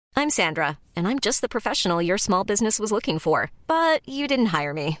I'm Sandra, and I'm just the professional your small business was looking for. But you didn't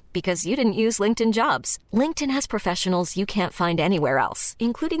hire me because you didn't use LinkedIn Jobs. LinkedIn has professionals you can't find anywhere else,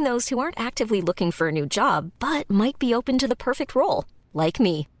 including those who aren't actively looking for a new job, but might be open to the perfect role, like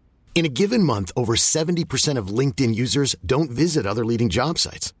me. In a given month, over 70% of LinkedIn users don't visit other leading job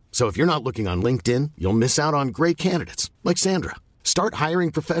sites. So if you're not looking on LinkedIn, you'll miss out on great candidates like Sandra. Start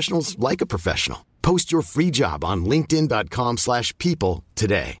hiring professionals like a professional. Post your free job on linkedin.com/people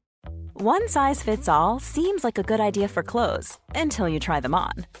today. One size fits all seems like a good idea for clothes until you try them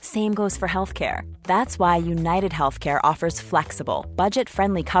on. Same goes for healthcare. That's why United Healthcare offers flexible,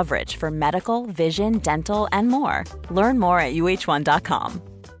 budget-friendly coverage for medical, vision, dental, and more. Learn more at uh1.com.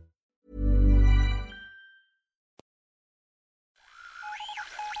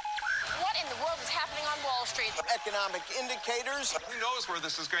 What in the world is happening on Wall Street? Economic indicators. Who knows where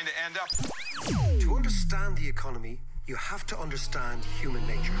this is going to end up? To understand the economy, you have to understand human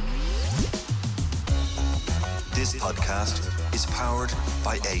nature. This podcast is powered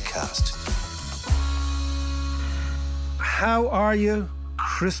by Acast. How are you?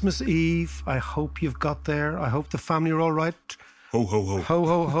 Christmas Eve. I hope you've got there. I hope the family are all right. Ho, ho, ho. Ho,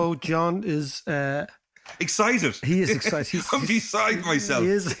 ho, ho. John is... excited. He is excited. I'm beside myself. He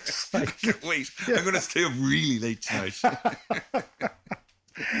is excited. Wait, I'm going to stay up really late tonight.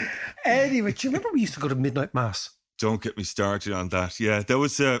 Anyway, do you remember we used to go to midnight mass? Don't get me started on that. Yeah, that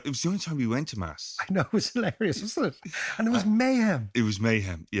was it was the only time we went to mass. I know, it was hilarious, wasn't it? And it was mayhem. It was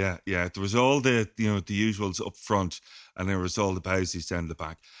mayhem. Yeah. There was all the the usuals up front, and there was all the bousies down the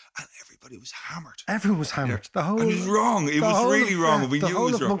back, and everybody was hammered. Everyone was hammered. Yeah. And it was wrong. It was really wrong. We knew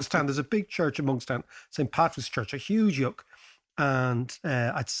it was wrong. Monkstown, there's a big church in Monkstown, St. Patrick's Church, a huge yuck, and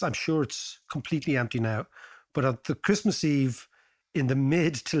I'm sure it's completely empty now. But on the Christmas Eve in the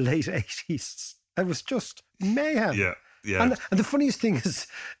mid to late 80s, it was just mayhem. Yeah. And the funniest thing is,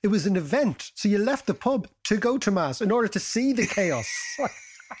 it was an event. So you left the pub to go to mass in order to see the chaos.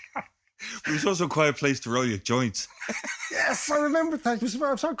 It was also a quiet place to roll your joints. Yes, I remember that. It was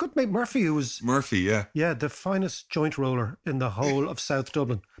our good mate Murphy, who was... Murphy, yeah. Yeah, the finest joint roller in the whole of South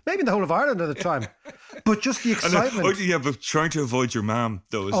Dublin. Maybe in the whole of Ireland at the time. But just the excitement. But trying to avoid your mum,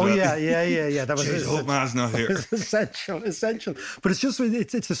 though, as well. Yeah. That was Jeez, hope Ma's not here. It's essential. But it's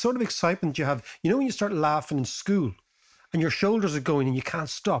the sort of excitement you have. You know when you start laughing in school and your shoulders are going and you can't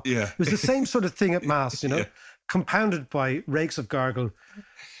stop? Yeah. It was the same sort of thing at mass, Yeah. compounded by rakes of gargle,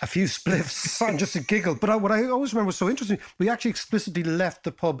 a few spliffs, and just a giggle. But what I always remember was so interesting, we actually explicitly left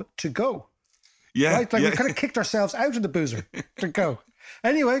the pub to go. Yeah. Right? Like we kind of kicked ourselves out of the boozer to go.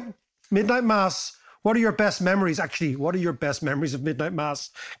 Anyway, midnight mass. What are your best memories? Actually, what are your best memories of midnight mass?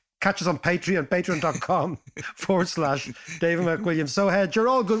 Catch us on Patreon, patreon.com/David McWilliams. So, Hedge, you're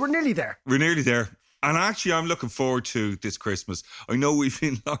all good. We're nearly there. And actually, I'm looking forward to this Christmas. I know we've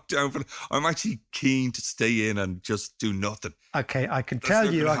been locked down, but I'm actually keen to stay in and just do nothing. Okay, I can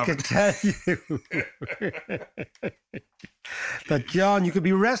tell you that John, you can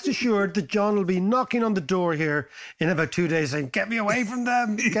be rest assured that John will be knocking on the door here in about 2 days saying, get me away from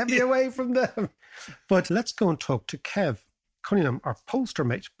them, get me away from them. But let's go and talk to Kev Cunningham, our pollster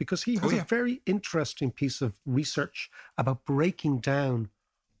mate, because he has a very interesting piece of research about breaking down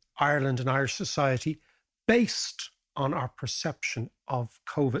Ireland and Irish society based on our perception of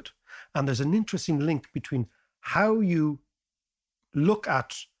COVID. And there's an interesting link between how you look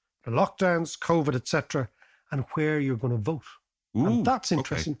at the lockdowns, COVID, etc., and where you're going to vote. Ooh, and that's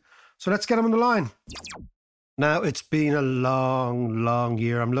interesting. Okay. So let's get him on the line. Now, it's been a long, long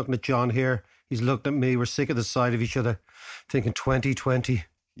year. I'm looking at John here. He's looking at me. We're sick of the sight of each other, thinking 2020.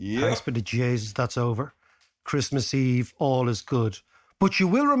 Yeah. Thanks be to Jesus, that's over. Christmas Eve, all is good. But you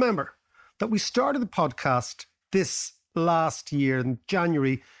will remember that we started the podcast this last year in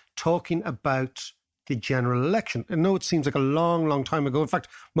January talking about the general election. I know it seems like a long, long time ago. In fact,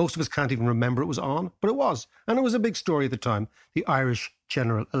 most of us can't even remember it was on, but it was. And it was a big story at the time, the Irish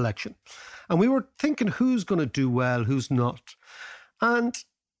general election. And we were thinking who's going to do well, who's not. And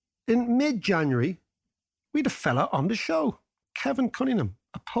in mid-January, we had a fella on the show, Kevin Cunningham,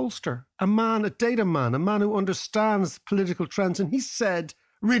 a pollster, a man, a data man, a man who understands political trends. And he said,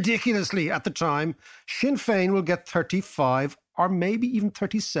 ridiculously at the time, Sinn Féin will get 35 or maybe even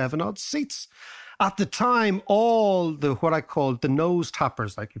 37 odd seats. At the time, all the, what I called the nose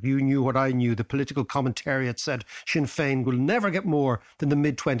tappers, like if you knew what I knew, the political commentariat said Sinn Féin will never get more than the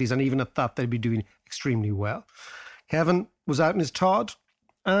mid-20s, and even at that, they'd be doing extremely well. Kevin was out in his Todd,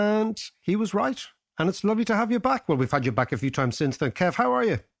 and he was right. And it's lovely to have you back. Well, we've had you back a few times since then. Kev, how are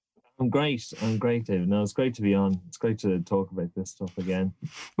you? I'm great, David. No, it's great to be on. It's great to talk about this stuff again.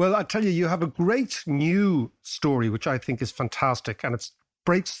 Well, I tell you, you have a great new story, which I think is fantastic. And it's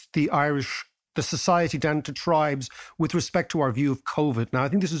breaks the society down to tribes with respect to our view of COVID. Now, I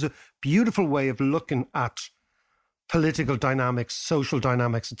think this is a beautiful way of looking at political dynamics, social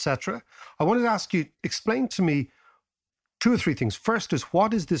dynamics, etc. I wanted to ask you, explain to me two or three things. First is,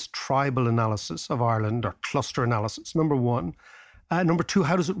 what is this tribal analysis of Ireland, or cluster analysis? Number one. Number two,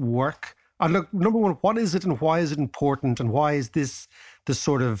 how does it work? And look, number one, what is it and why is it important, and why is this the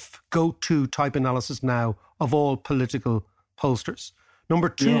sort of go-to type analysis now of all political pollsters? Number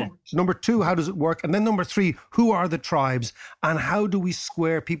two, how does it work? And then number three, who are the tribes, and how do we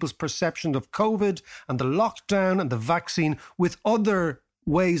square people's perception of COVID and the lockdown and the vaccine with other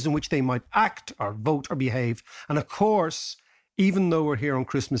ways in which they might act or vote or behave? And of course, even though we're here on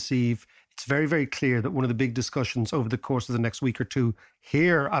Christmas Eve, it's very, very clear that one of the big discussions over the course of the next week or two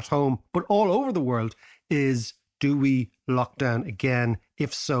here at home, but all over the world, is, do we lock down again?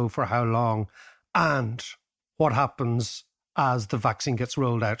 If so, for how long? And what happens as the vaccine gets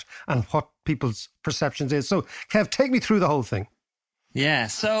rolled out, and what people's perceptions is. So, Kev, take me through the whole thing. Yeah,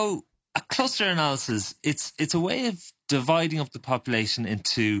 so a cluster analysis, it's a way of dividing up the population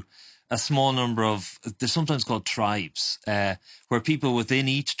into a small number of, they're sometimes called tribes, where people within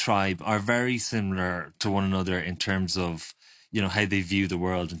each tribe are very similar to one another in terms of, you know, how they view the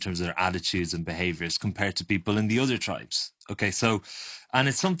world, in terms of their attitudes and behaviors compared to people in the other tribes. Okay, so, and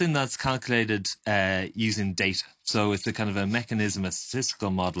it's something that's calculated using data. So it's a kind of a mechanism, a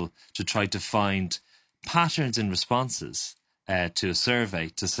statistical model to try to find patterns in responses to a survey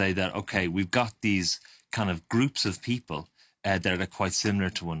to say that, okay, we've got these kind of groups of people that are quite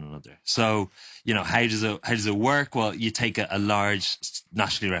similar to one another. So, you know, how does it work? Well, you take a large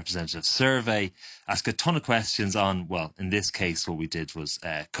nationally representative survey, ask a ton of questions on, well, in this case, what we did was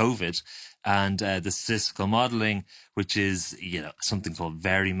COVID, and the statistical modelling, which is, you know, something called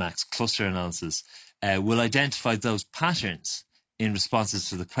Verimax cluster analysis, will identify those patterns in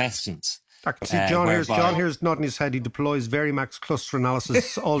responses to the questions. I can see John here's nodding his head. He deploys Verimax cluster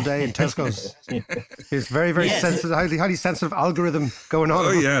analysis all day in Tesco's. It's very, very sensitive, highly sensitive algorithm going on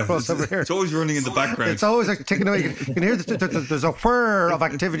over here. It's always running in the background. It's always like ticking away. You can hear there's a whir of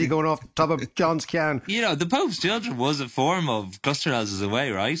activity going off the top of John's can. You know, the Pope's Children was a form of cluster analysis in a way,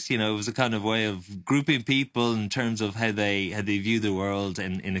 right? You know, it was a kind of way of grouping people in terms of how they view the world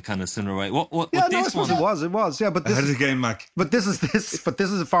in a kind of similar way. It was. Yeah, but this is a game, Mac. But this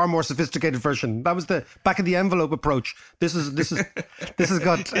is a far more sophisticated version. That was the back of the envelope approach. This has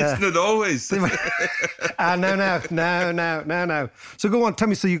got. Isn't it always? No. So go on, tell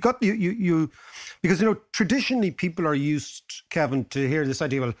me. So you got you because, you know, traditionally people are used, Kevin, to hear this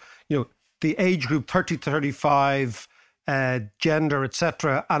idea. Well, you know, the age group 30 to 35, gender,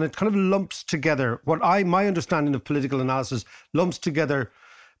 etc., and it kind of lumps together my understanding of political analysis lumps together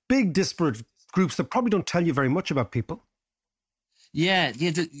big disparate groups that probably don't tell you very much about people.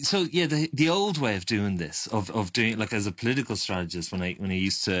 The old way of doing this, of doing, like, as a political strategist, when I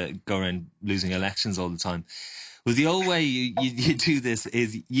used to go around losing elections all the time, well, the old way you do this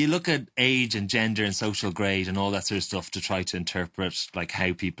is you look at age and gender and social grade and all that sort of stuff to try to interpret, like,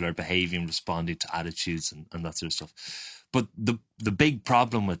 how people are behaving, responding to attitudes and that sort of stuff. But the big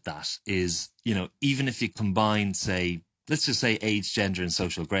problem with that is, you know, even if you combine, say, let's just say age, gender, and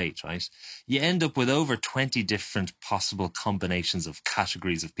social grade, right? You end up with over 20 different possible combinations of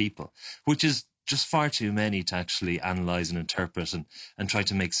categories of people, which is just far too many to actually analyse and interpret and try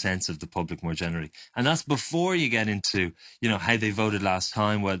to make sense of the public more generally. And that's before you get into, you know, how they voted last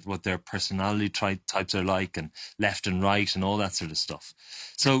time, what their personality types are like, and left and right and all that sort of stuff.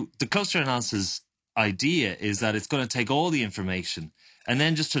 So the cluster analysis idea is that it's going to take all the information and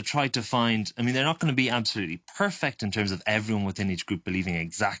then just to try to find, I mean, they're not going to be absolutely perfect in terms of everyone within each group believing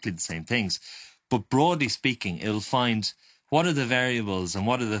exactly the same things. But broadly speaking, it'll find what are the variables and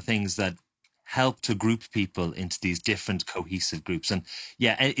what are the things that help to group people into these different cohesive groups. And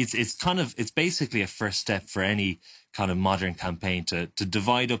yeah, it's basically a first step for any kind of modern campaign to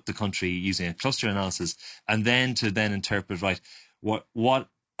divide up the country using a cluster analysis, and then to interpret, right, what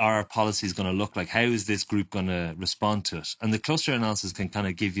are our policies going to look like? How is this group going to respond to it? And the cluster analysis can kind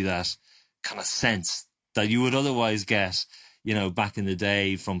of give you that kind of sense that you would otherwise get, you know, back in the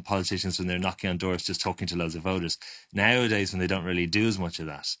day from politicians when they're knocking on doors just talking to loads of voters. Nowadays, when they don't really do as much of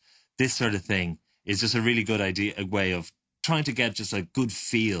that, this sort of thing is just a really good idea, a way of trying to get just a good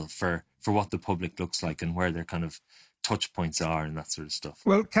feel for what the public looks like and where their kind of touch points are and that sort of stuff.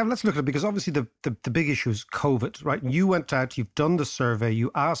 Well, Kevin, let's look at it, because obviously the big issue is COVID, right? You went out, you've done the survey,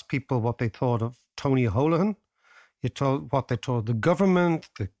 you asked people what they thought of Tony Holohan, you told what they told the government,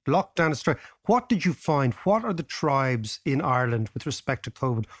 the lockdown. What did you find? What are the tribes in Ireland with respect to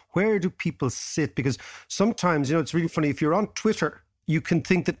COVID? Where do people sit? Because sometimes, you know, it's really funny, if you're on Twitter, you can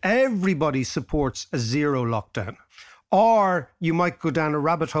think that everybody supports a zero lockdown. Or you might go down a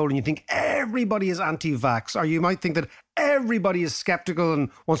rabbit hole and you think everybody is anti-vax. Or you might think that everybody is sceptical and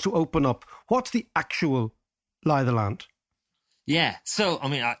wants to open up. What's the actual lie of the land? Yeah. So, I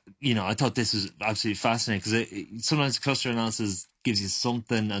mean, I thought this was absolutely fascinating because sometimes cluster analysis gives you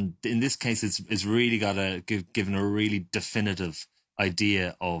something. And in this case, it's really got to given a really definitive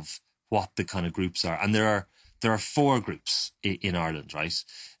idea of what the kind of groups are. And there are 4 groups in Ireland, right?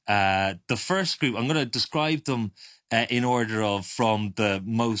 The first group, I'm going to describe them in order of from the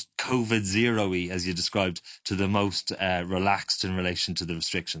most COVID zero-y, as you described, to the most relaxed in relation to the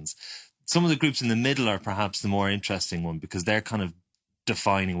restrictions. Some of the groups in the middle are perhaps the more interesting one because they're kind of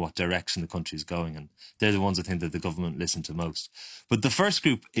defining what direction the country is going, and they're the ones I think that the government listen to most. But the first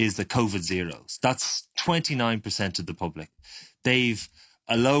group is the COVID zeros. That's 29% of the public. They've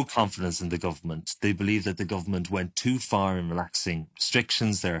a low confidence in the government. They believe that the government went too far in relaxing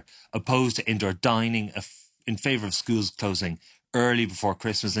restrictions. They're opposed to indoor dining, in favour of schools closing early before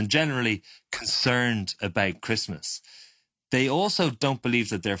Christmas, and generally concerned about Christmas. They also don't believe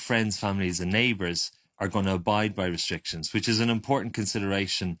that their friends, families and neighbours are going to abide by restrictions, which is an important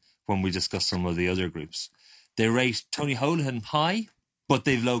consideration when we discuss some of the other groups. They rate Tony Holohan high, but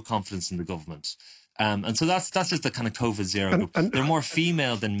they've low confidence in the government. And so that's just the kind of COVID zero group. They're more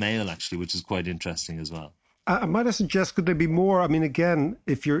female than male, actually, which is quite interesting as well. Might I suggest, could there be more? I mean, again,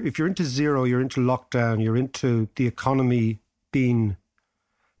 if you're into zero, you're into lockdown, you're into the economy being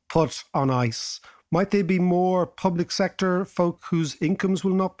put on ice, might there be more public sector folk whose incomes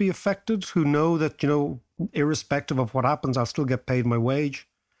will not be affected, who know that, irrespective of what happens, I'll still get paid my wage?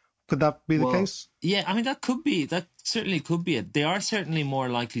 Could that be the case? Yeah, I mean, that certainly could be it. They are certainly more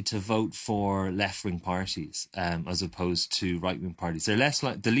likely to vote for left-wing parties as opposed to right-wing parties. They're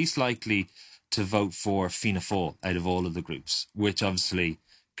the least likely to vote for Fianna Fáil out of all of the groups, which obviously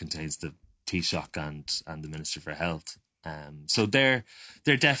contains the Taoiseach and the Minister for Health. So they're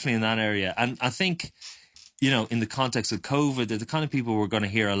definitely in that area. And I think, in the context of COVID, they're the kind of people we're going to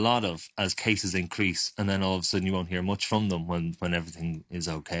hear a lot of as cases increase, and then all of a sudden you won't hear much from them when everything is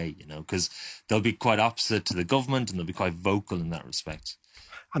okay, because they'll be quite opposite to the government and they'll be quite vocal in that respect.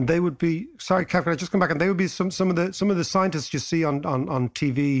 And they would be, sorry, Kev, can I just come back? And they would be some of the scientists you see on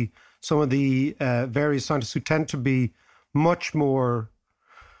TV, some of the various scientists who tend to be much more,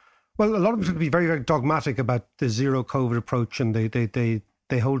 well, a lot of them could be very, very dogmatic about the zero COVID approach, and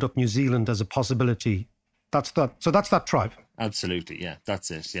they hold up New Zealand as a possibility. That's that. So that's that tribe. Absolutely, yeah, that's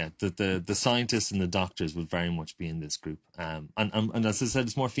it. Yeah, the scientists and the doctors would very much be in this group. And as I said,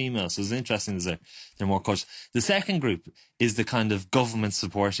 it's more female, so it's interesting that they're more cautious. The second group is the kind of government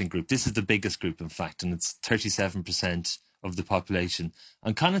supporting group. This is the biggest group, in fact, and it's 37% of the population.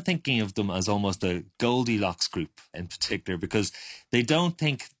 I'm kind of thinking of them as almost a Goldilocks group in particular, because they don't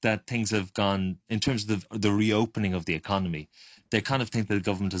think that things have gone, in terms of the reopening of the economy, they kind of think that the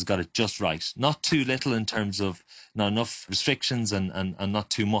government has got it just right. Not too little in terms of not enough restrictions and not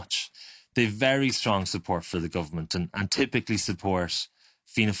too much. They have very strong support for the government and typically support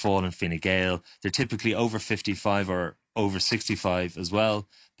Fianna Fáil and Fine Gael. They're typically over 55 or over 65 as well.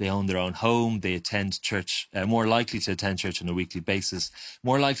 They own their own home. They attend church, more likely to attend church on a weekly basis,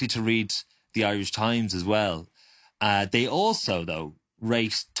 more likely to read the Irish Times as well. They also, though,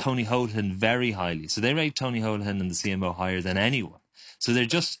 rate Tony Holohan very highly. So they rate Tony Holohan and the CMO higher than anyone. So they're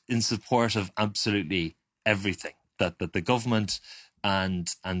just in support of absolutely everything that the government and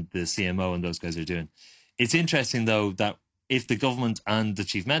the CMO and those guys are doing. It's interesting, though, that if the government and the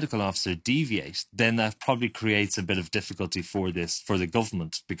chief medical officer deviate, then that probably creates a bit of difficulty for the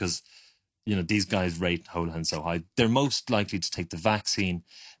government, because these guys rate Holohan so high. They're most likely to take the vaccine,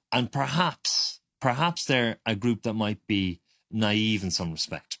 and perhaps they're a group that might be naive in some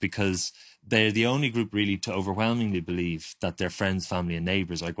respect, because they're the only group really to overwhelmingly believe that their friends, family and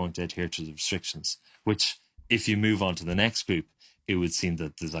neighbours are going to adhere to the restrictions, which, if you move on to the next group, it would seem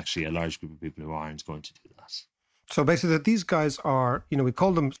that there's actually a large group of people who aren't going to do that. So basically that these guys are, we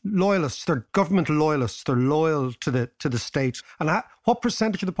call them loyalists. They're government loyalists. They're loyal to the state. And what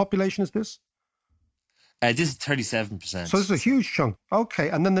percentage of the population is this? This is 37%. So this is a huge chunk. Okay.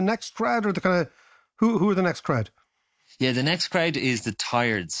 And then the next crowd are the kind of, who are the next crowd? Yeah, the next crowd is the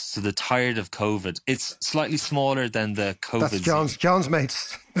tireds. So the tired of COVID. It's slightly smaller than the COVID. That's John's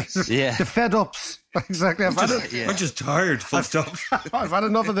mates. Yeah. The fed ups. Exactly. I'm just tired, full stop. I've had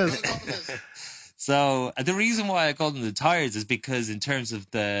enough of this. So the reason why I call them the tireds is because in terms of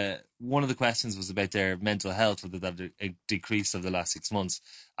one of the questions was about their mental health, whether that decreased over the last 6 months.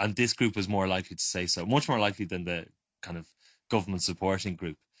 And this group was more likely to say so, much more likely than the kind of government supporting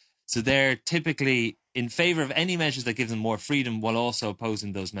group. So they're typically in favour of any measures that give them more freedom while also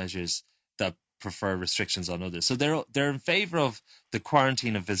opposing those measures that prefer restrictions on others. So they're in favour of the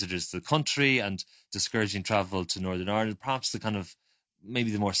quarantine of visitors to the country and discouraging travel to Northern Ireland, perhaps the kind of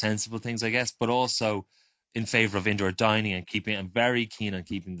maybe the more sensible things, I guess, but also in favour of indoor dining and very keen on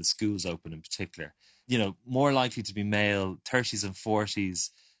keeping the schools open in particular. You know, more likely to be male, 30s and 40s,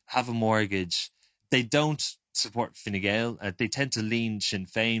 have a mortgage. They don't support Fine Gael. They tend to lean Sinn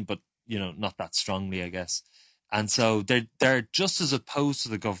Féin, but, you know, not that strongly, I guess. And so they're just as opposed to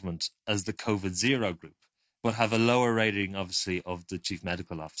the government as the COVID zero group, but have a lower rating, obviously, of the chief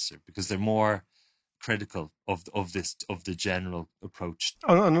medical officer because they're more critical of the general approach.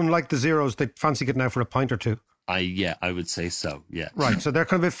 And unlike the zeros, they fancy getting out for a pint or two. I would say so, yeah. Right, so they're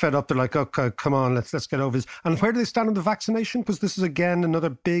kind of a bit fed up. They're like, okay, come on, let's get over this. And where do they stand on the vaccination? Because this is, again, another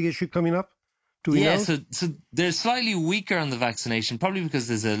big issue coming up. Do we know? So they're slightly weaker on the vaccination, probably because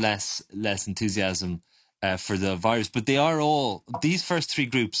there's a less enthusiasm for the virus. But these first three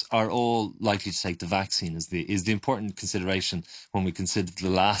groups are all likely to take the vaccine is the important consideration when we consider the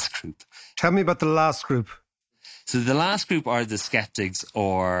last group. Tell me about the last group. So the last group are the skeptics,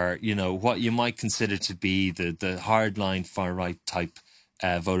 or, you know, what you might consider to be the hardline far-right type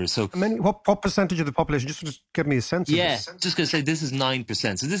voters. So what percentage of the population? Just give me a sense of this. Yeah, just going to say this is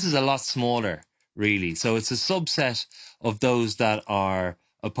 9%. So this is a lot smaller, really. So it's a subset of those that are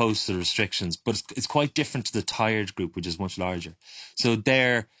opposed to the restrictions, but it's quite different to the tired group, which is much larger. So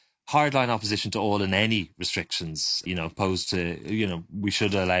they're hardline opposition to all and any restrictions, you know, opposed to, you know, we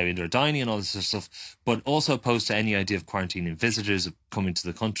should allow indoor dining and all this sort of stuff, but also opposed to any idea of quarantining visitors coming to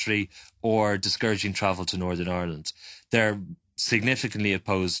the country or discouraging travel to Northern Ireland. They're significantly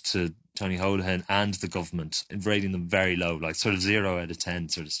opposed to Tony Holohan and the government, rating them very low, like sort of 0 out of 10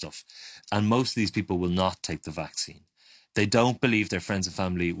 sort of stuff. And most of these people will not take the vaccine. They don't believe their friends and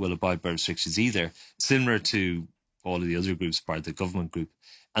family will abide by restrictions either, similar to all of the other groups, part of the government group.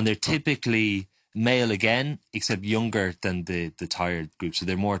 And they're typically male again, except younger than the tired group. So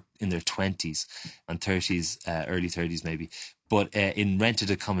they're more in their 20s and 30s, early 30s maybe. But in rented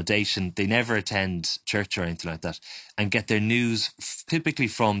accommodation, they never attend church or anything like that, and get their news typically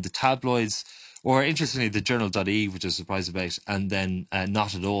from the tabloids or, interestingly, the journal.ie, which I was surprised about, and then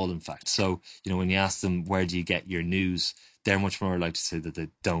not at all, in fact. So, you know, when you ask them, where do you get your news, they're much more likely to say that they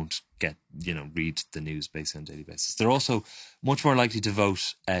don't read the news basically on a daily basis. They're also much more likely to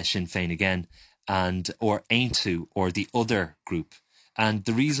vote Sinn Féin again, or Aintu, or the other group. And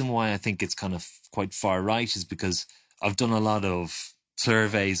the reason why I think it's kind of quite far right is because I've done a lot of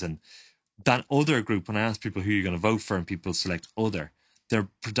surveys, and that other group, when I ask people who you're going to vote for and people select other, they're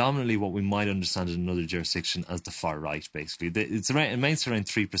predominantly what we might understand in another jurisdiction as the far right, basically. It amounts to around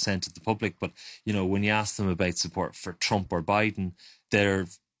 3% of the public, but, you know, when you ask them about support for Trump or Biden, they're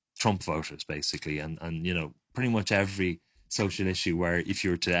Trump voters, basically. And you know, pretty much every social issue where, if you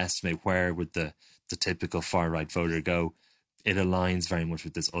were to estimate where would the typical far right voter go, it aligns very much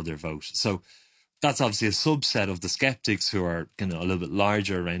with this other vote. So that's obviously a subset of the skeptics, who are, you know, a little bit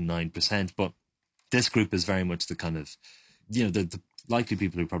larger, around 9%. But this group is very much the kind of, you know, the likely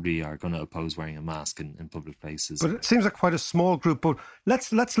people who probably are going to oppose wearing a mask in public places. But it seems like quite a small group. But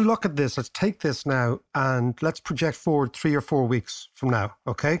let's look at this. Let's take this now and let's project forward 3 or 4 weeks from now,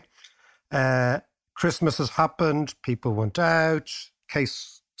 okay? Christmas has happened. People went out.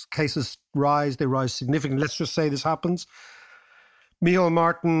 Cases rise. They rise significantly. Let's just say this happens. Micheál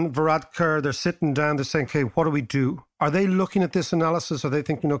Martin, Varadkar, they're sitting down. They're saying, okay, what do we do? Are they looking at this analysis? Are they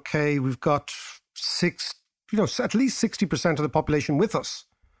thinking, okay, we've got at least 60% of the population with us,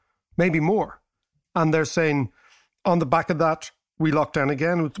 maybe more. And they're saying, on the back of that, we lock down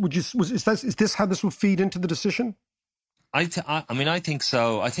again. Is this how this will feed into the decision? I think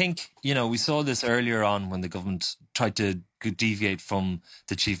so. I think, you know, we saw this earlier on when the government tried to deviate from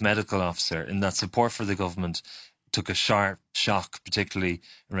the chief medical officer, in that support for the government took a sharp shock, particularly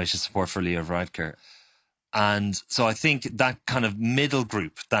in relation to support for Leo Varadkar. And so I think that kind of middle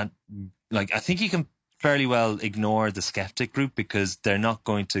group, I think you can fairly well ignore the skeptic group, because they're not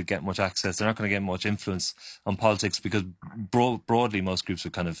going to get much access. They're not going to get much influence on politics, because broadly most groups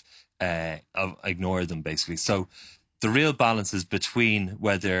would kind of ignore them, basically. So the real balance is between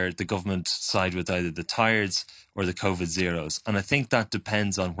whether the government side with either the tireds or the COVID zeros. And I think that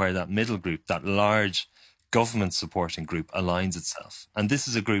depends on where that middle group, that large government supporting group, aligns itself. And this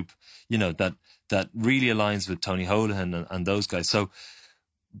is a group, you know, that really aligns with Tony Holohan and those guys. So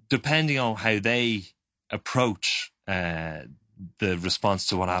depending on how they approach the response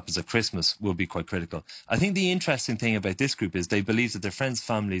to what happens at Christmas will be quite critical. I think the interesting thing about this group is they believe that their friends,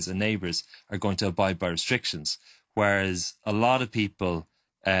 families and neighbours are going to abide by restrictions, whereas a lot of people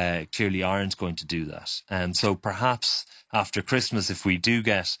clearly aren't going to do that. So perhaps after Christmas, if we do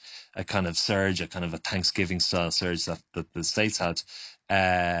get a kind of surge, a kind of a Thanksgiving-style surge that the States had,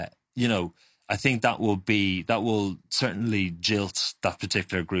 I think that will certainly jilt that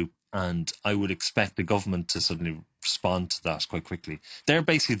particular group, and I would expect the government to suddenly respond to that quite quickly. They're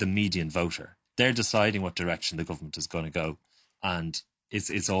basically the median voter. They're deciding what direction the government is going to go, and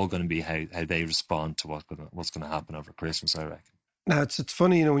it's all going to be how they respond to what's going to happen over Christmas, I reckon. Now, it's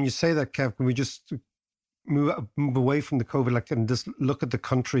funny, when you say that, Kev, can we just move away from the COVID, and just look at the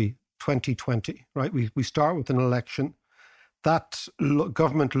country 2020, right? We start with an election. That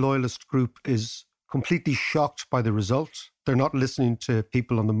government loyalist group is completely shocked by the result. They're not listening to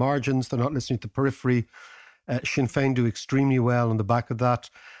people on the margins. They're not listening to the periphery. Sinn Féin do extremely well on the back of that.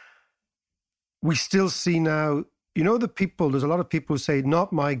 We still see now, there's a lot of people who say,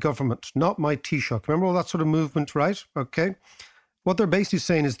 not my government, not my Taoiseach. Remember all that sort of movement, right? Okay. What they're basically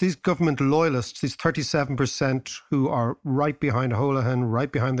saying is these government loyalists, these 37% who are right behind Holohan,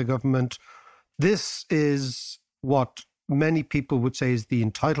 right behind the government, this is what many people would say is the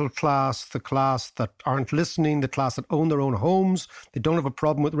entitled class, the class that aren't listening, the class that own their own homes. They don't have a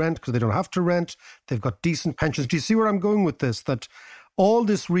problem with rent because they don't have to rent. They've got decent pensions. Do you see where I'm going with this? That all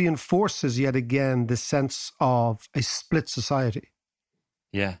this reinforces yet again the sense of a split society.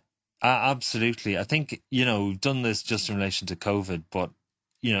 Yeah, absolutely. I think, we've done this just in relation to COVID, but,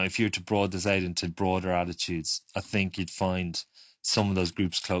 if you were to broaden this out into broader attitudes, I think you'd find some of those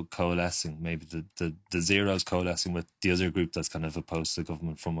groups coalescing, maybe the Zeros coalescing with the other group that's kind of opposed to the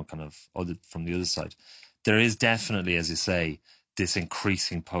government from from the other side. There is definitely, as you say, this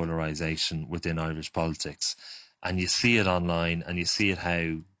increasing polarization within Irish politics. And you see it online, and you see it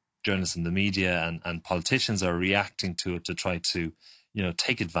how journalists in the media and politicians are reacting to it to try to,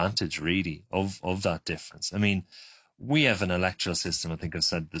 take advantage really of that difference. I mean, we have an electoral system, I think I've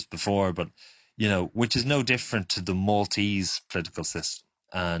said this before, but which is no different to the Maltese political system.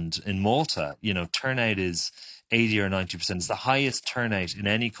 And in Malta, turnout is 80 or 90%. It's the highest turnout in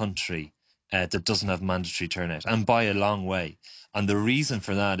any country that doesn't have mandatory turnout, and by a long way. And the reason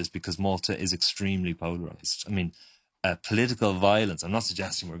for that is because Malta is extremely polarized. I mean, political violence, I'm not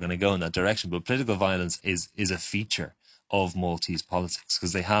suggesting we're going to go in that direction, but political violence is a feature of Maltese politics,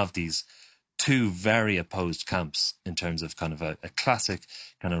 because they have these two very opposed camps in terms of kind of a classic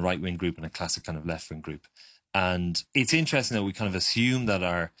kind of right-wing group and a classic kind of left-wing group. And it's interesting that we kind of assume that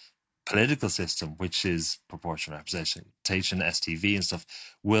our political system, which is proportional representation, STV and stuff,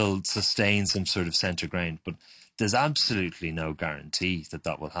 will sustain some sort of centre ground. But there's absolutely no guarantee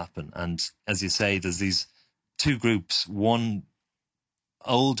that will happen. And as you say, there's these two groups, one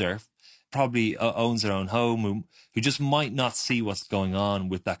older, probably owns their own home, who just might not see what's going on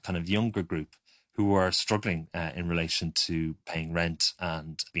with that kind of younger group who are struggling in relation to paying rent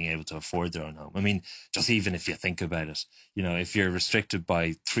and being able to afford their own home. I mean, just even if you think about it, if you're restricted by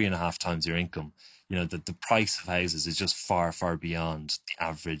 3.5 times your income, the price of houses is just far, far beyond the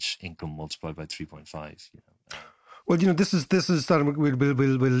average income multiplied by 3.5. Well, this is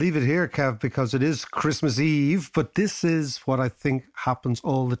we'll leave it here, Kev, because it is Christmas Eve. But this is what I think happens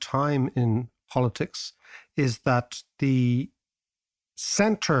all the time in politics, is that the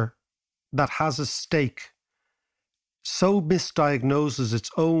centre that has a stake so misdiagnoses its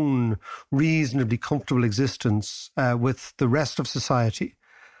own reasonably comfortable existence with the rest of society,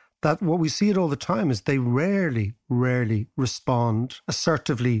 that what we see it all the time is they rarely respond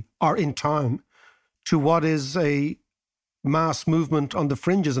assertively or in time to what is a mass movement on the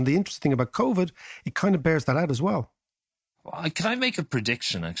fringes. And the interesting thing about COVID, it kind of bears that out as well. Can I make a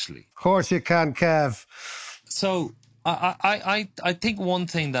prediction, actually? Of course you can, Kev. So I think one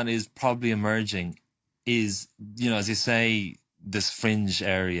thing that is probably emerging is, as you say, this fringe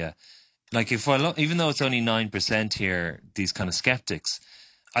area. Like even though it's only 9% here, these kind of skeptics,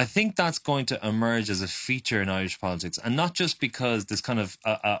 I think that's going to emerge as a feature in Irish politics, and not just because there's kind of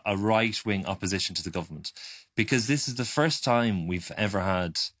a right-wing opposition to the government, because this is the first time we've ever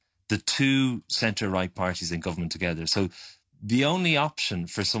had the two centre-right parties in government together. So the only option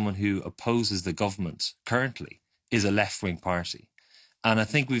for someone who opposes the government currently is a left-wing party. And I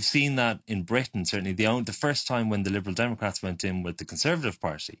think we've seen that in Britain, certainly the first time when the Liberal Democrats went in with the Conservative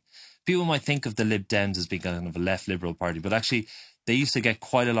Party. People might think of the Lib Dems as being kind of a left liberal party, but actually they used to get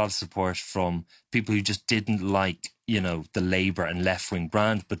quite a lot of support from people who just didn't like, the Labour and left-wing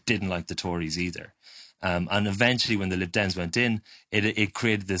brand, but didn't like the Tories either. And eventually when the Lib Dems went in, it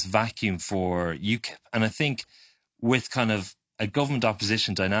created this vacuum for UKIP. And I think with kind of a government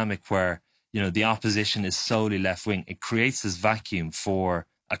opposition dynamic where, the opposition is solely left-wing, it creates this vacuum for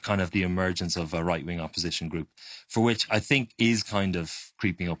a kind of the emergence of a right-wing opposition group, for which I think is kind of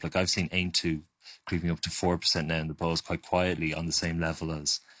creeping up. Like I've seen Aim 2 creeping up to 4% now in the polls, quite quietly, on the same level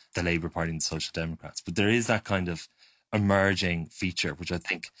as the Labour Party and the Social Democrats. But there is that kind of emerging feature, which I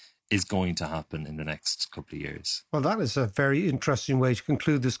think is going to happen in the next couple of years. Well, that is a very interesting way to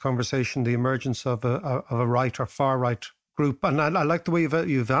conclude this conversation, the emergence of a right or far right group. And I like the way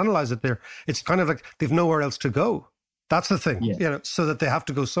you've analysed it there. It's kind of like they've nowhere else to go. That's the thing, so that they have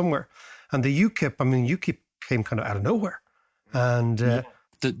to go somewhere. And the UKIP came kind of out of nowhere. And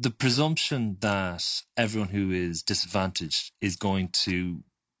the presumption that everyone who is disadvantaged is going to,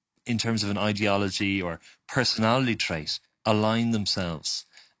 in terms of an ideology or personality trait, align themselves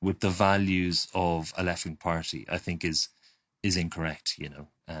with the values of a left-wing party, I think is incorrect,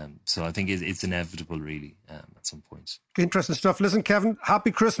 So I think it's inevitable, really, at some point. Interesting stuff. Listen, Kevin,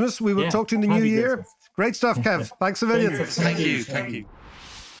 happy Christmas. We will talk to you in the new year. Christmas. Great stuff, Kev. Thanks a million. Thank you.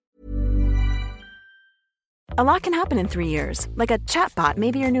 A lot can happen in 3 years, like a chatbot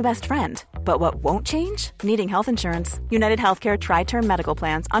may be your new best friend. But what won't change? Needing health insurance. United Healthcare Tri-Term Medical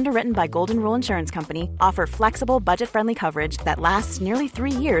Plans, underwritten by Golden Rule Insurance Company, offer flexible, budget-friendly coverage that lasts nearly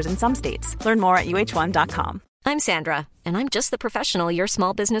 3 years in some states. Learn more at uh1.com. I'm Sandra, and I'm just the professional your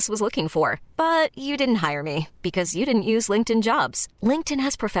small business was looking for. But you didn't hire me because you didn't use LinkedIn Jobs. LinkedIn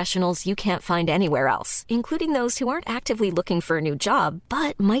has professionals you can't find anywhere else, including those who aren't actively looking for a new job,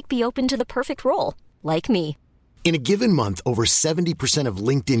 but might be open to the perfect role, like me. In a given month, over 70% of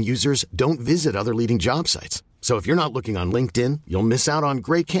LinkedIn users don't visit other leading job sites. So if you're not looking on LinkedIn, you'll miss out on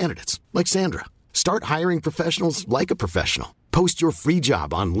great candidates like Sandra. Start hiring professionals like a professional. Post your free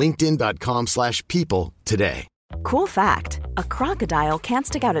job on linkedin.com/people today. Cool fact, a crocodile can't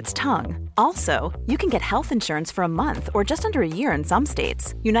stick out its tongue. Also, you can get health insurance for a month or just under a year in some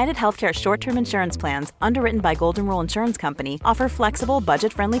states. United Healthcare short-term insurance plans, underwritten by Golden Rule Insurance Company, offer flexible,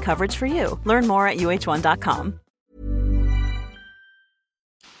 budget-friendly coverage for you. Learn more at uh1.com.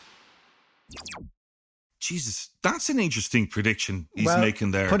 Jesus, that's an interesting prediction he's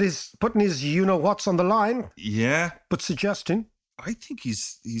making there. Putting his you-know-whats on the line. Yeah. But suggesting. I think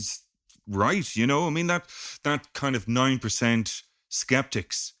he's right, that kind of 9%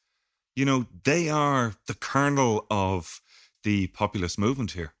 skeptics, they are the kernel of the populist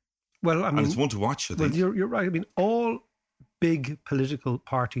movement here. Well, and it's one to watch, I think. Well, you're right. All big political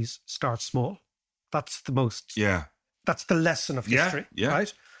parties start small. That's the most... Yeah. That's the lesson of history,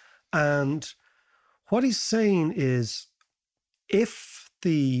 right? And what he's saying is, if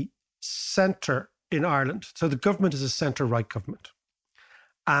the centre in Ireland, so the government is a centre-right government,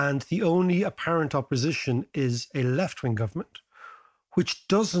 and the only apparent opposition is a left-wing government, which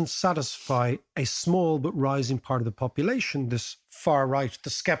doesn't satisfy a small but rising part of the population, this far right, the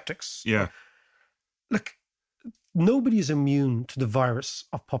skeptics. Yeah. Look, nobody is immune to the virus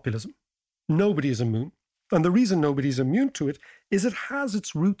of populism. Nobody is immune. And the reason nobody is immune to it is it has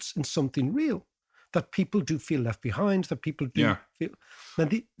its roots in something real, that people do feel left behind, that people do feel... Now,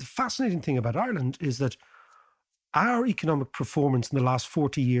 the fascinating thing about Ireland is that our economic performance in the last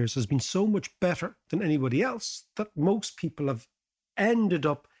 40 years has been so much better than anybody else that most people have ended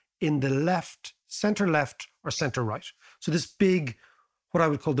up in the left, centre-left or centre-right. So this big, what I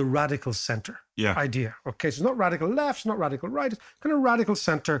would call the radical centre idea. Okay, so it's not radical left, it's not radical right, it's kind of radical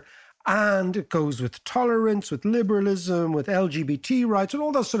centre. And it goes with tolerance, with liberalism, with LGBT rights, and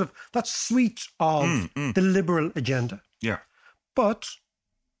all that sort of, that suite of the liberal agenda. Yeah. But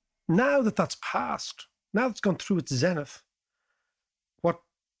now that that's passed, now it's gone through its zenith, what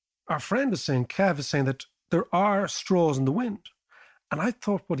our friend is saying, Kev, is saying that there are straws in the wind. And I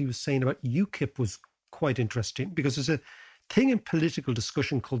thought what he was saying about UKIP was quite interesting, because there's a thing in political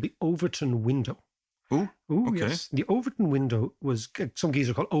discussion called the Overton window. Ooh, okay. Yes. The Overton window was some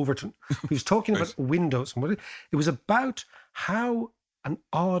geezer called Overton. He was talking about windows. And it was about how an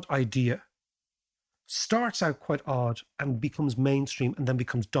odd idea starts out quite odd and becomes mainstream and then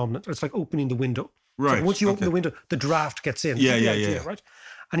becomes dominant. It's like opening the window. Right. So once you open the window, the draft gets in. Yeah. Right?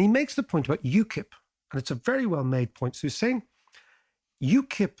 And he makes the point about UKIP, and it's a very well made point. So he's saying,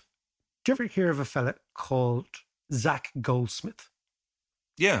 UKIP, do you ever hear of a fella called Zach Goldsmith?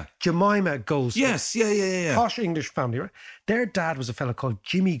 Yeah. Jemima Goldsmith. Yes, yeah. Posh English family, right? Their dad was a fella called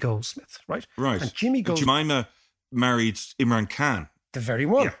Jimmy Goldsmith, right? Right. And Jimmy Goldsmith... Jemima married Imran Khan. The very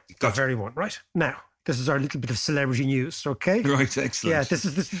one. Yeah, gotcha. The very one, right? Now, This is our little bit of celebrity news, okay? Right, excellent. Yeah, this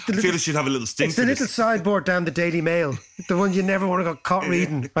is the I feel it should have a little sting. It's the little sideboard down the Daily Mail, the one you never want to get caught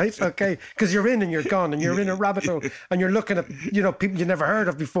reading, right? Okay, because you're in and you're gone, and you're in a rabbit hole, and you're looking at people you never heard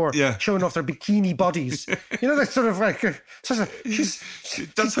of before, showing off their bikini bodies. That's sort of like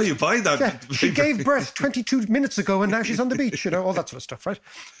that's how you buy that. Yeah, she gave birth 22 minutes ago, and now she's on the beach. All that sort of stuff, right?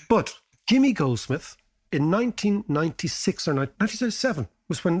 But Jimmy Goldsmith in 1996 or 1997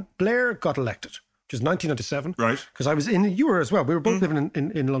 was when Blair got elected. Which is 1997. Right. Because I was you were as well. We were both living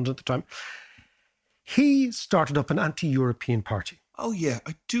in London at the time. He started up an anti-European party. Oh, yeah.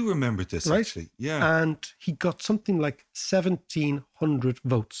 I do remember this, right? Actually. Yeah. And he got something like 1,700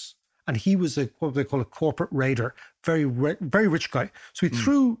 votes. And he was what they call a corporate raider, very rich guy. So he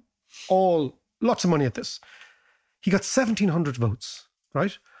threw lots of money at this. He got 1,700 votes,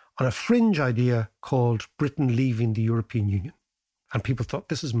 right, on a fringe idea called Britain leaving the European Union. And people thought,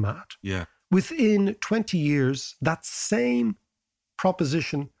 this is mad. Yeah. Within 20 years, that same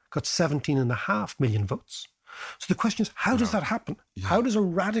proposition got 17.5 million votes. So the question is, how does that happen? Yeah. How does a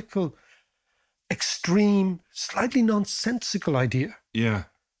radical, extreme, slightly nonsensical idea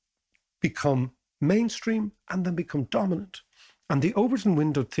become mainstream and then become dominant? And the Overton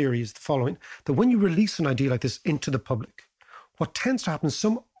window theory is the following, that when you release an idea like this into the public, what tends to happen is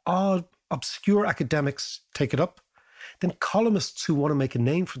some odd, obscure academics take it up, then columnists who want to make a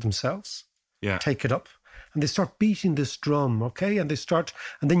name for themselves take it up, and they start beating this drum, okay? And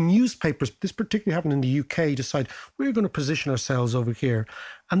then newspapers, this particularly happened in the UK, decide we're going to position ourselves over here.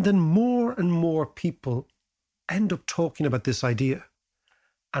 And then more and more people end up talking about this idea.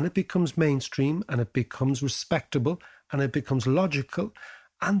 And it becomes mainstream, and it becomes respectable, and it becomes logical.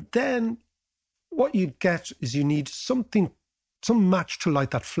 And then what you get is you need some match to light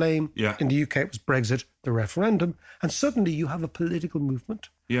that flame. Yeah. In the UK, it was Brexit, the referendum. And suddenly you have a political movement.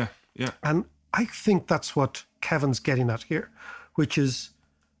 Yeah, yeah. And I think that's what Kevin's getting at here, which is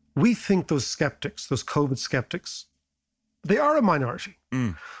we think those skeptics, those COVID skeptics, they are a minority.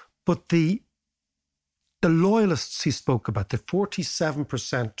 But the loyalists he spoke about, the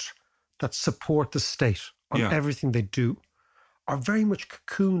 47% that support the state on everything they do, are very much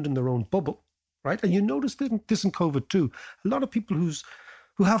cocooned in their own bubble, right? And you notice this in COVID too. A lot of people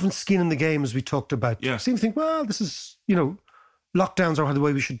who haven't skin in the game, as we talked about, seem to think, well, this is, lockdowns are the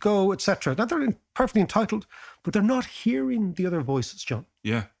way we should go, etc. Now, they're perfectly entitled, but they're not hearing the other voices, John.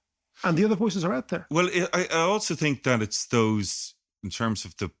 Yeah. And the other voices are out there. Well, I also think that it's those, in terms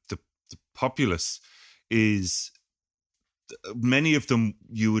of the populace, is many of them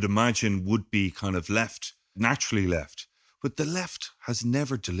you would imagine would be kind of naturally left, but the left has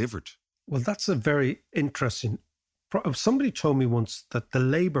never delivered. Well, that's a very interesting... Somebody told me once that the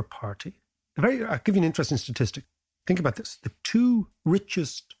Labour Party... I'll give you an interesting statistic. Think about this. The two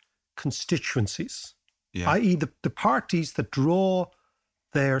richest constituencies, i.e. the parties that draw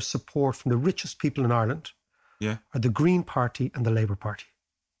their support from the richest people in Ireland, are the Green Party and the Labour Party.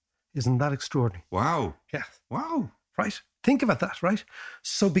 Isn't that extraordinary? Wow. Yeah. Wow. Right? Think about that, right?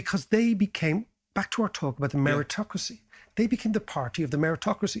 So because they became, back to our talk about the meritocracy, they became the party of the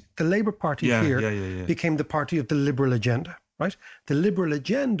meritocracy. The Labour Party became the party of the liberal agenda, right? The liberal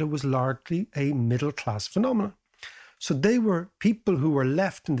agenda was largely a middle-class phenomenon. So they were people who were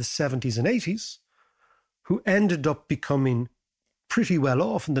left in the 70s and 80s who ended up becoming pretty well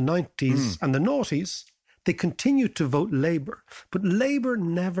off in the 90s and the noughties. They continued to vote Labour, but Labour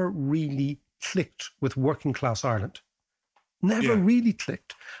never really clicked with working class Ireland. Never really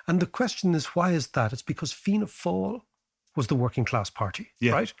clicked. And the question is, why is that? It's because Fianna Fáil was the working class party,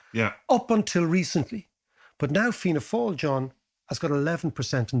 right? Yeah. Up until recently. But now Fianna Fáil, John, has got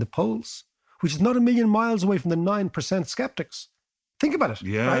 11% in the polls, which is not a million miles away from the 9% skeptics. Think about it.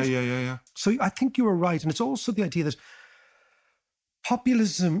 Yeah, right? yeah. So I think you were right. And it's also the idea that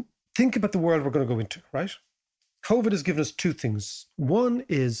populism, think about the world we're going to go into, right? COVID has given us two things. One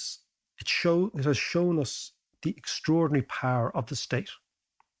is it has shown us the extraordinary power of the state.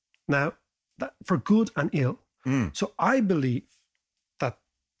 Now, that for good and ill. So I believe that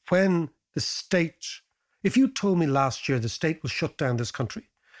when the state, if you told me last year the state will shut down this country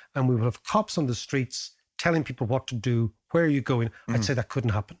and we will have cops on the streets telling people what to do, where are you going, I'd say that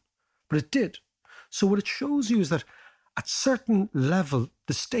couldn't happen. But it did. So what it shows you is that at certain level,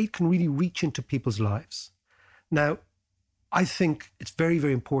 the state can really reach into people's lives. Now, I think it's very,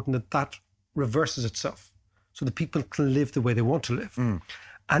 very important that that reverses itself so that people can live the way they want to live.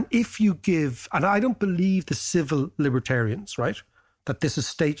 And if you give, and I don't believe the civil libertarians, right, that this is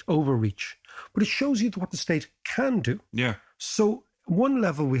state overreach, but it shows you what the state can do. Yeah. So one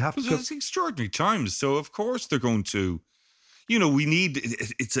level we have to... It's extraordinary times, so of course they're going to... you know, we need,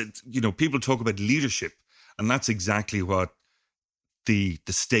 people talk about leadership, and that's exactly what the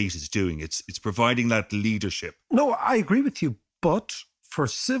state is doing. It's providing that leadership. No, I agree with you. But for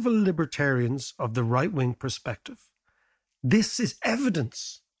civil libertarians of the right-wing perspective, this is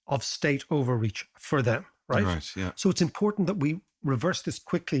evidence of state overreach for them, right? Right, yeah. So it's important that we reverse this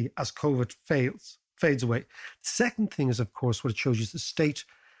quickly as COVID fades away. The second thing is, of course, what it shows you is the state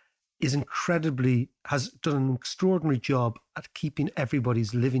has done an extraordinary job at keeping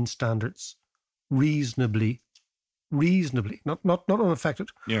everybody's living standards reasonably, not unaffected,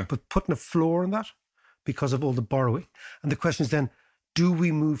 but putting a floor on that because of all the borrowing. And the question is then, do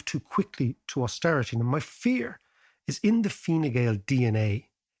we move too quickly to austerity? And my fear is in the Fine Gael DNA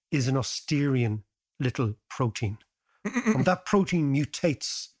is an Austerian little protein. And that protein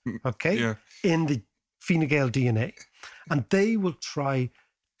mutates, in the Fine Gael DNA. And they will try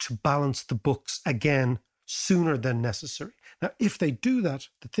to balance the books again sooner than necessary. Now, if they do that,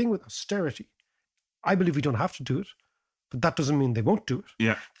 the thing with austerity, I believe we don't have to do it, but that doesn't mean they won't do it.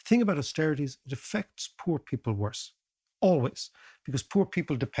 Yeah. The thing about austerity is it affects poor people worse, always, because poor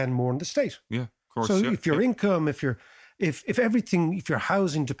people depend more on the state. Yeah, of course. So if your income, if your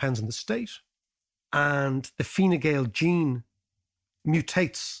housing depends on the state, and the Fine Gael gene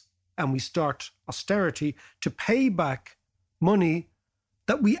mutates and we start austerity to pay back money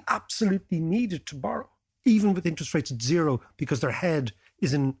that we absolutely needed to borrow, even with interest rates at zero, because their head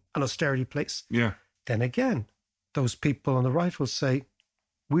is in an austerity place. Yeah. Then again, those people on the right will say,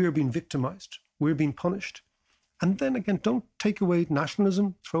 we're being victimized, we're being punished. And then again, don't take away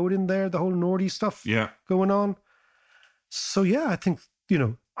nationalism, throw it in there, the whole Nordy stuff going on. So yeah, I think,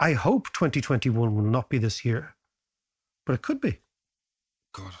 I hope 2021 will not be this year, but it could be.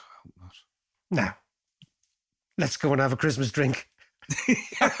 God, I hope not. Now, let's go and have a Christmas drink.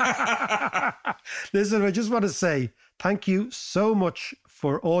 Listen, I just want to say thank you so much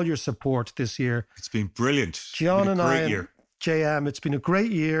for all your support this year. It's been brilliant. John and I and JM, it's been a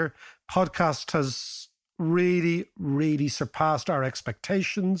great year. Podcast has really, really surpassed our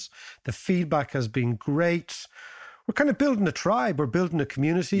expectations. The feedback has been great. We're kind of building a tribe. We're building a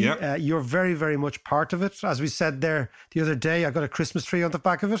community. Yep. You're very, very much part of it. As we said there the other day, I got a Christmas tree on the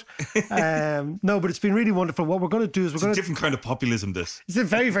back of it. No, but it's been really wonderful. What we're going to do is it's a different kind of populism, this. It's a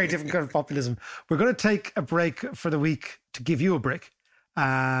very, very different kind of populism. We're going to take a break for the week to give you a break.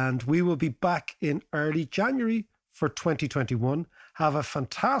 And we will be back in early January for 2021. Have a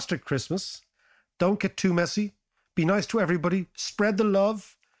fantastic Christmas. Don't get too messy. Be nice to everybody. Spread the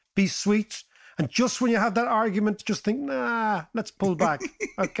love. Be sweet. And just when you have that argument, just think, nah, let's pull back,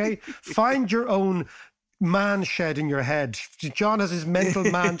 okay? Find your own man shed in your head. John has his mental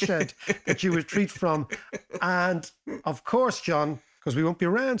man shed that you retreat from. And, of course, John, because we won't be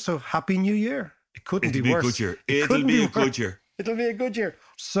around, so Happy New Year. It couldn't be worse. It'll be a good year. It'll be a good year.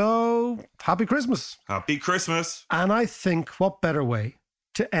 So, Happy Christmas. Happy Christmas. And I think what better way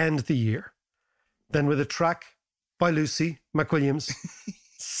to end the year than with a track by Lucy McWilliams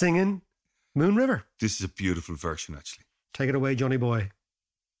singing Moon River. This is a beautiful version, actually. Take it away, Johnny boy.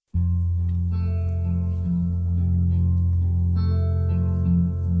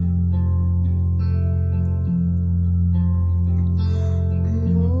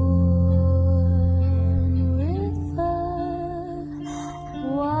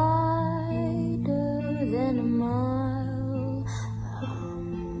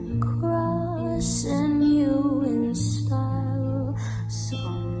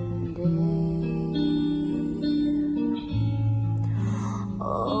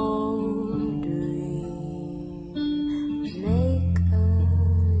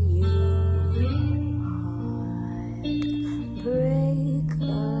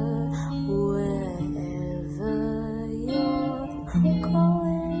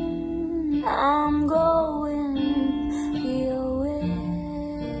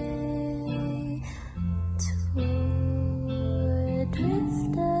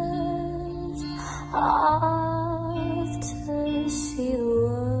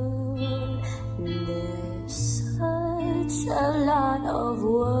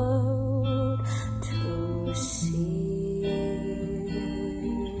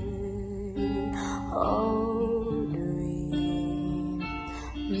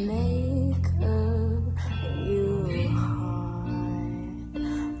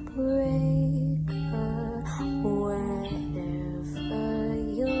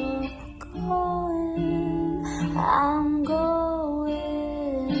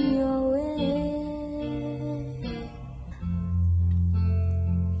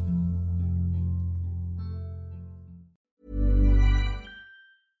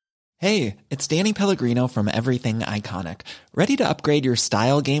 Hey, it's Danny Pellegrino from Everything Iconic. Ready to upgrade your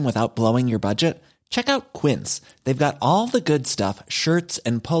style game without blowing your budget? Check out Quince. They've got all the good stuff, shirts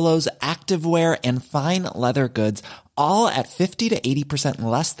and polos, activewear, and fine leather goods, all at 50 to 80%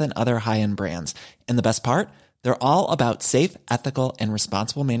 less than other high-end brands. And the best part? They're all about safe, ethical, and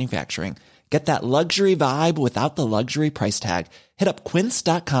responsible manufacturing. Get that luxury vibe without the luxury price tag. Hit up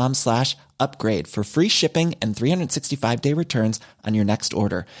quince.com/upgrade for free shipping and 365-day returns on your next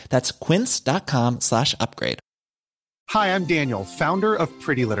order. That's quince.com/upgrade. Hi, I'm Daniel, founder of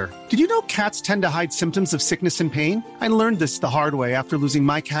Pretty Litter. Did you know cats tend to hide symptoms of sickness and pain? I learned this the hard way after losing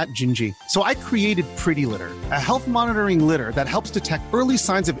my cat, Gingy. So I created Pretty Litter, a health monitoring litter that helps detect early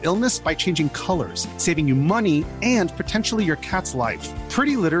signs of illness by changing colors, saving you money and potentially your cat's life.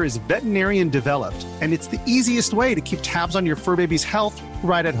 Pretty Litter is veterinarian developed, and it's the easiest way to keep tabs on your fur baby's health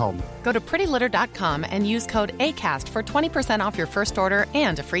right at home. Go to prettylitter.com and use code ACAST for 20% off your first order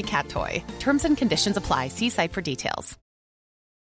and a free cat toy. Terms and conditions apply. See site for details.